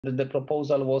The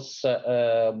proposal was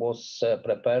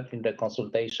prepared in the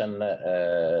consultation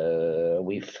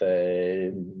with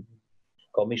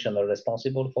commissioner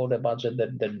responsible for the budget.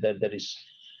 That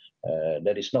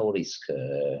there is no risk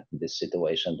this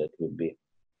situation that will be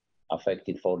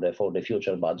affected for the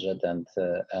future budget, and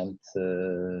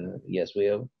yes, we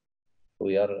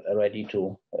are ready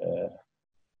to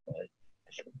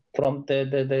from the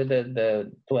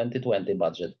 2020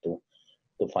 budget to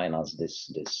finance this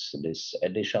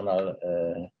additional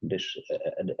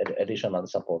additional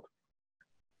support.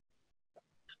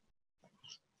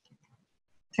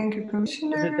 Thank you,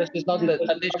 Commissioner. This is not the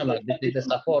additional. This is the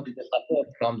support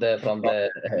from the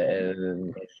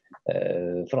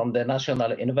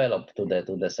national envelope to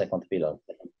the second pillar.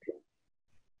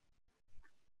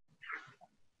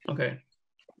 Okay.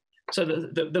 So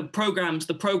the programs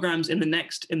in the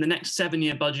next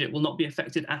 7-year budget will not be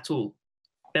affected at all.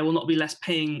 There will not be less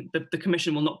paying. The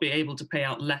Commission will not be able to pay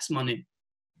out less money.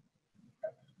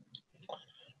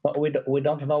 But we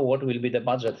don't know what will be the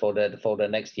budget for the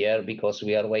next year, because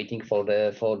we are waiting for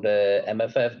the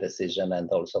MFF decision and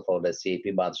also for the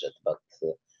CAP budget. But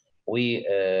we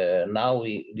now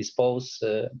dispose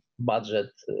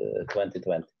budget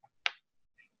 2020.